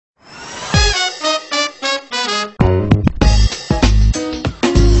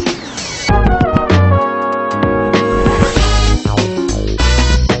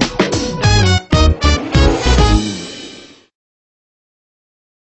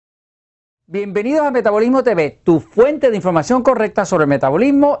Bienvenidos a Metabolismo TV, tu fuente de información correcta sobre el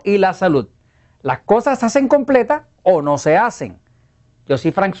metabolismo y la salud. ¿Las cosas se hacen completas o no se hacen? Yo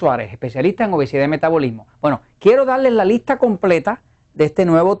soy Frank Suárez, especialista en obesidad y metabolismo. Bueno, quiero darles la lista completa de este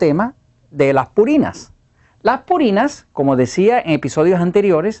nuevo tema de las purinas. Las purinas, como decía en episodios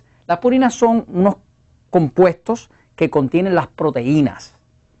anteriores, las purinas son unos compuestos que contienen las proteínas.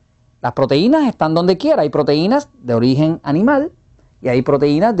 Las proteínas están donde quiera. Hay proteínas de origen animal y hay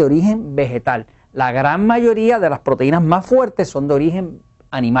proteínas de origen vegetal. La gran mayoría de las proteínas más fuertes son de origen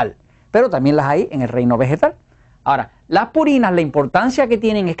animal, pero también las hay en el reino vegetal. Ahora, las purinas, la importancia que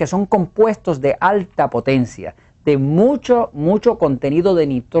tienen es que son compuestos de alta potencia, de mucho contenido de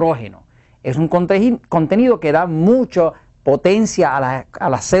nitrógeno. Es un contenido que da mucha potencia a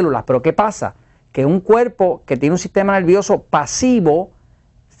las células. Pero ¿qué pasa? Que un cuerpo que tiene un sistema nervioso pasivo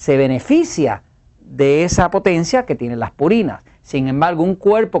se beneficia de esa potencia que tienen las purinas. Sin embargo, un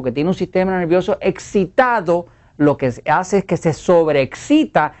cuerpo que tiene un sistema nervioso excitado, lo que hace es que se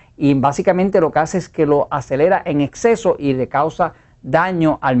sobreexcita y básicamente lo que hace es que lo acelera en exceso y le causa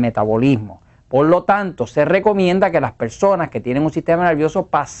daño al metabolismo. Por lo tanto, se recomienda que las personas que tienen un sistema nervioso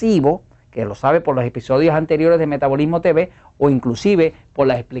pasivo, que lo sabe por los episodios anteriores de Metabolismo TV o inclusive por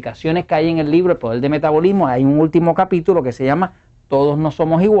las explicaciones que hay en el libro El Poder del Metabolismo, hay un último capítulo que se llama Todos no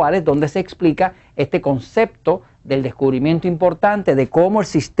somos iguales, donde se explica este concepto del descubrimiento importante de cómo el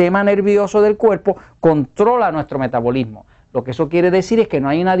sistema nervioso del cuerpo controla nuestro metabolismo. Lo que eso quiere decir es que no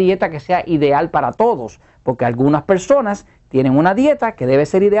hay una dieta que sea ideal para todos, porque algunas personas tienen una dieta que debe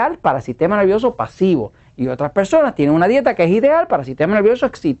ser ideal para el sistema nervioso pasivo y otras personas tienen una dieta que es ideal para el sistema nervioso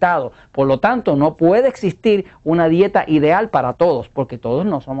excitado. Por lo tanto, no puede existir una dieta ideal para todos, porque todos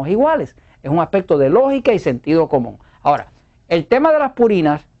no somos iguales. Es un aspecto de lógica y sentido común. Ahora, el tema de las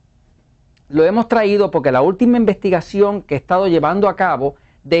purinas lo hemos traído porque la última investigación que he estado llevando a cabo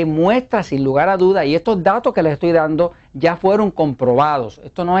demuestra sin lugar a duda, y estos datos que les estoy dando ya fueron comprobados.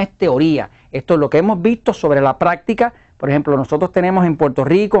 Esto no es teoría, esto es lo que hemos visto sobre la práctica. Por ejemplo, nosotros tenemos en Puerto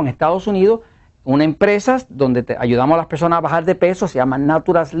Rico, en Estados Unidos, una empresa donde ayudamos a las personas a bajar de peso, se llama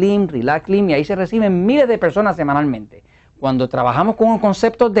Natural Slim, Relax Slim, y ahí se reciben miles de personas semanalmente. Cuando trabajamos con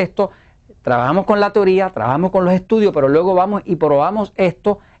conceptos de esto, trabajamos con la teoría, trabajamos con los estudios, pero luego vamos y probamos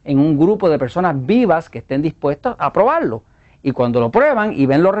esto en un grupo de personas vivas que estén dispuestas a probarlo. Y cuando lo prueban y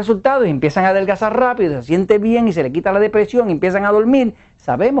ven los resultados y empiezan a adelgazar rápido, se siente bien y se le quita la depresión y empiezan a dormir,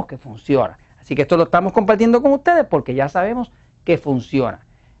 sabemos que funciona. Así que esto lo estamos compartiendo con ustedes porque ya sabemos que funciona.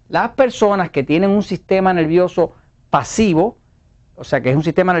 Las personas que tienen un sistema nervioso pasivo, o sea que es un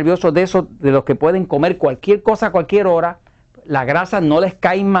sistema nervioso de esos de los que pueden comer cualquier cosa a cualquier hora, la grasa no les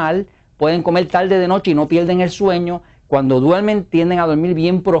cae mal, pueden comer tarde de noche y no pierden el sueño. Cuando duermen tienden a dormir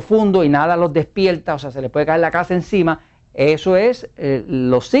bien profundo y nada los despierta, o sea, se les puede caer la casa encima. Eso es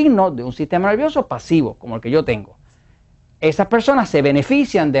los signos de un sistema nervioso pasivo, como el que yo tengo. Esas personas se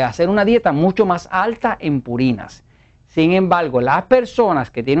benefician de hacer una dieta mucho más alta en purinas. Sin embargo, las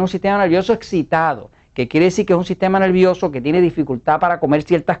personas que tienen un sistema nervioso excitado, que quiere decir que es un sistema nervioso que tiene dificultad para comer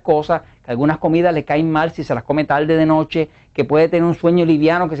ciertas cosas, que algunas comidas le caen mal si se las come tarde de noche, que puede tener un sueño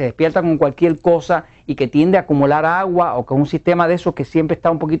liviano, que se despierta con cualquier cosa y que tiende a acumular agua, o que es un sistema de esos que siempre está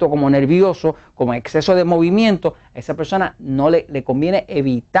un poquito como nervioso, como exceso de movimiento, a esa persona no le conviene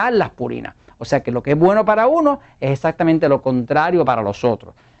evitar las purinas. O sea que lo que es bueno para uno es exactamente lo contrario para los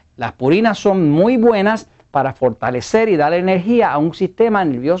otros. Las purinas son muy buenas para fortalecer y dar energía a un sistema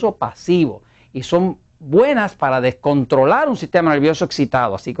nervioso pasivo. Y son buenas para descontrolar un sistema nervioso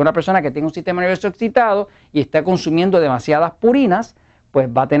excitado. Así que una persona que tenga un sistema nervioso excitado y está consumiendo demasiadas purinas, pues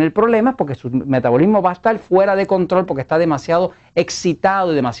va a tener problemas porque su metabolismo va a estar fuera de control porque está demasiado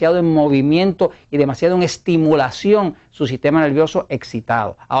excitado, demasiado en movimiento y demasiado en estimulación su sistema nervioso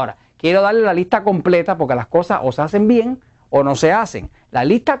excitado. Ahora, quiero darle la lista completa porque las cosas o se hacen bien o no se hacen. La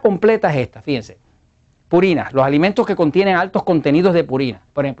lista completa es esta, fíjense. Purinas, los alimentos que contienen altos contenidos de purina.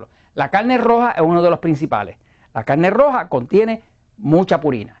 Por ejemplo, la carne roja es uno de los principales. La carne roja contiene mucha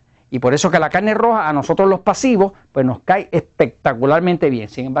purina. Y por eso que la carne roja a nosotros los pasivos pues nos cae espectacularmente bien.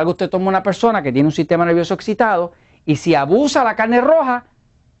 Sin embargo, usted toma una persona que tiene un sistema nervioso excitado y si abusa la carne roja,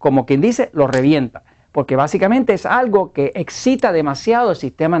 como quien dice, lo revienta. Porque básicamente es algo que excita demasiado el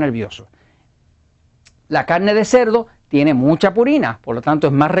sistema nervioso. La carne de cerdo tiene mucha purina, por lo tanto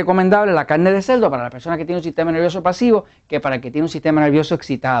es más recomendable la carne de cerdo para la persona que tiene un sistema nervioso pasivo que para el que tiene un sistema nervioso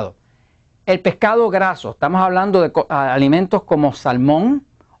excitado. El pescado graso, estamos hablando de alimentos como salmón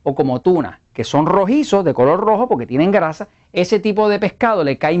o como tuna, que son rojizos, de color rojo porque tienen grasa. Ese tipo de pescado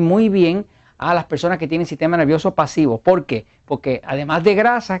le cae muy bien a las personas que tienen sistema nervioso pasivo. ¿Por qué? Porque además de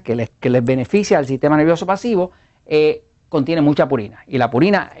grasa, que les beneficia al sistema nervioso pasivo, contiene mucha purina y la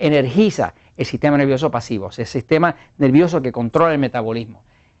purina energiza el sistema nervioso pasivo, o sea, el sistema nervioso que controla el metabolismo.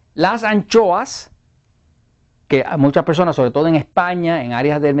 Las anchoas, que a muchas personas, sobre todo en España, en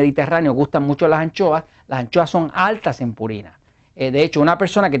áreas del Mediterráneo, gustan mucho las anchoas son altas en purina. De hecho, una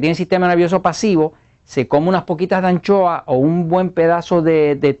persona que tiene sistema nervioso pasivo se come unas poquitas de anchoa o un buen pedazo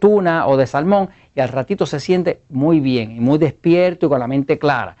de tuna o de salmón y al ratito se siente muy bien y muy despierto y con la mente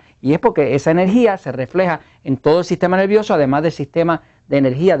clara. Y es porque esa energía se refleja en todo el sistema nervioso, además del sistema de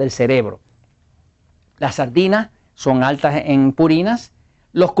energía del cerebro. Las sardinas son altas en purinas.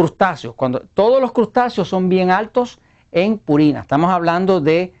 Los crustáceos, todos los crustáceos son bien altos en purina. Estamos hablando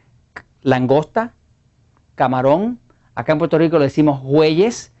de langosta, camarón. Acá en Puerto Rico le decimos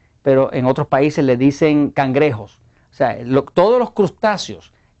jueyes, pero en otros países le dicen cangrejos. O sea, todos los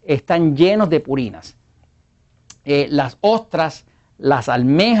crustáceos están llenos de purinas. Las ostras, las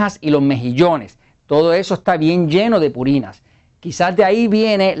almejas y los mejillones, todo eso está bien lleno de purinas. Quizás de ahí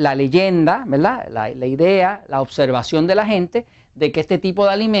viene la leyenda, ¿verdad? La idea, la observación de la gente de que este tipo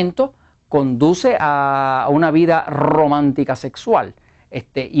de alimento conduce a una vida romántica sexual.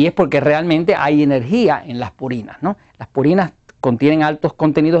 Y es porque realmente hay energía en las purinas, ¿no? Las purinas contienen altos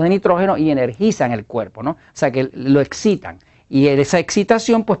contenidos de nitrógeno y energizan el cuerpo, ¿no? O sea que lo excitan. Y esa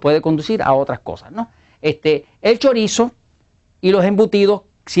excitación pues puede conducir a otras cosas, ¿no? El chorizo y los embutidos,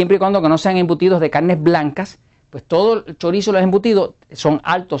 siempre y cuando que no sean embutidos de carnes blancas, pues todo el chorizo y los embutidos son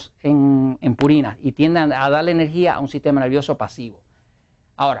altos en purinas y tienden a darle energía a un sistema nervioso pasivo.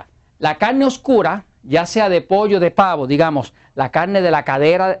 Ahora, la carne oscura, ya sea de pollo o de pavo, digamos, la carne de la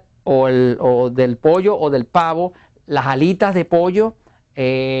cadera o del pollo o del pavo, las alitas de pollo,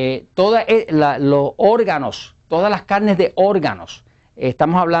 todos los órganos, todas las carnes de órganos,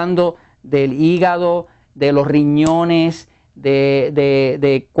 estamos hablando del hígado, de los riñones,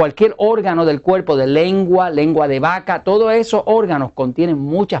 de cualquier órgano del cuerpo, de lengua de vaca, todos esos órganos contienen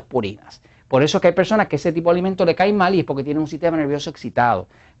muchas purinas. Por eso que hay personas que ese tipo de alimento le cae mal y es porque tienen un sistema nervioso excitado.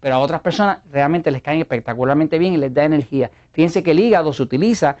 Pero a otras personas realmente les caen espectacularmente bien y les da energía. Fíjense que el hígado se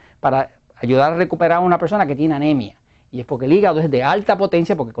utiliza para ayudar a recuperar a una persona que tiene anemia. Y es porque el hígado es de alta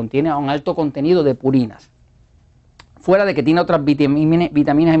potencia porque contiene un alto contenido de purinas. Fuera de que tiene otras vitaminas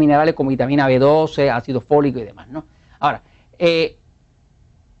y minerales como vitamina B12, ácido fólico y demás, ¿no? Ahora,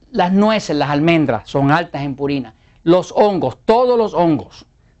 las nueces, las almendras son altas en purina. Los hongos, todos los hongos,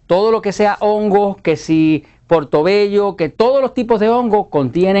 todo lo que sea hongos, que si portobello, que todos los tipos de hongos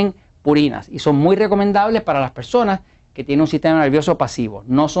contienen purinas y son muy recomendables para las personas que tienen un sistema nervioso pasivo.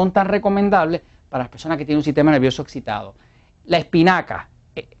 No son tan recomendables para las personas que tienen un sistema nervioso excitado. La espinaca,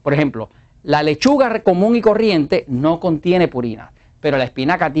 por ejemplo, la lechuga común y corriente no contiene purinas, pero la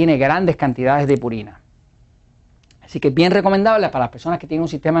espinaca tiene grandes cantidades de purina. Así que es bien recomendable para las personas que tienen un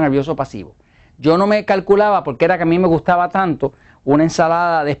sistema nervioso pasivo. Yo no me calculaba porque era que a mí me gustaba tanto una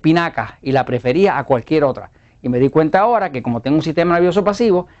ensalada de espinacas y la prefería a cualquier otra. Y me di cuenta ahora que como tengo un sistema nervioso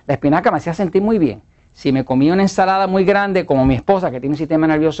pasivo, la espinaca me hacía sentir muy bien. Si me comía una ensalada muy grande, como mi esposa que tiene un sistema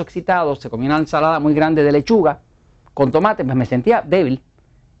nervioso excitado, se comía una ensalada muy grande de lechuga con tomate, pues me sentía débil,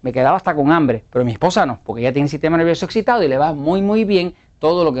 me quedaba hasta con hambre. Pero mi esposa no, porque ella tiene un sistema nervioso excitado y le va muy bien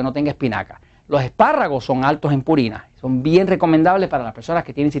todo lo que no tenga espinaca. Los espárragos son altos en purina, son bien recomendables para las personas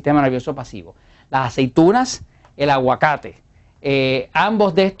que tienen sistema nervioso pasivo. Las aceitunas, el aguacate,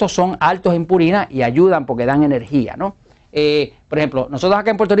 ambos de estos son altos en purina y ayudan porque dan energía, ¿no? Por ejemplo, nosotros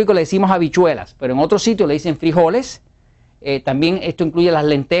acá en Puerto Rico le decimos habichuelas, pero en otros sitios le dicen frijoles. También esto incluye las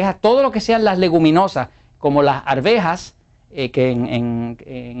lentejas, todo lo que sean las leguminosas, como las arvejas, que en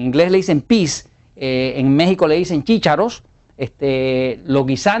inglés le dicen peas, en México le dicen chícharos, los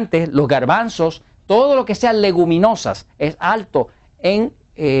guisantes, los garbanzos, todo lo que sea leguminosas es alto en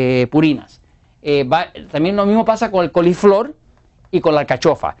purinas. También lo mismo pasa con el coliflor y con la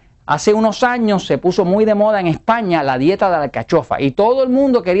alcachofa. Hace unos años se puso muy de moda en España la dieta de la alcachofa y todo el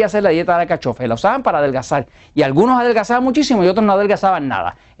mundo quería hacer la dieta de la alcachofa y la usaban para adelgazar y algunos adelgazaban muchísimo y otros no adelgazaban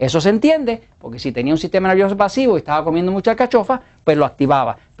nada. Eso se entiende porque si tenía un sistema nervioso pasivo y estaba comiendo mucha alcachofa, pues lo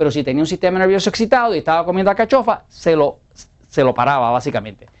activaba, pero si tenía un sistema nervioso excitado y estaba comiendo alcachofa, se lo paraba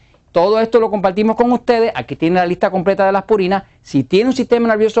básicamente. Todo esto lo compartimos con ustedes, aquí tiene la lista completa de las purinas. Si tiene un sistema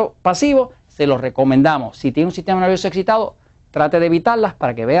nervioso pasivo, se lo recomendamos. Si tiene un sistema nervioso excitado, trate de evitarlas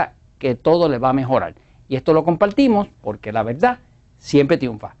para que vea que todo le va a mejorar. Y esto lo compartimos porque la verdad siempre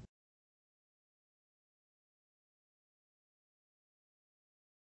triunfa.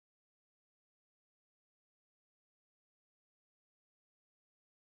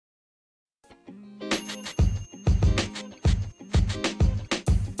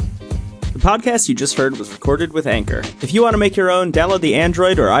 podcast you just heard was recorded with Anchor. If you want to make your own, download the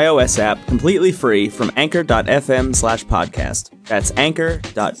Android or iOS app completely free from anchor.fm/podcast. That's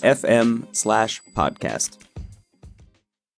anchor.fm/podcast.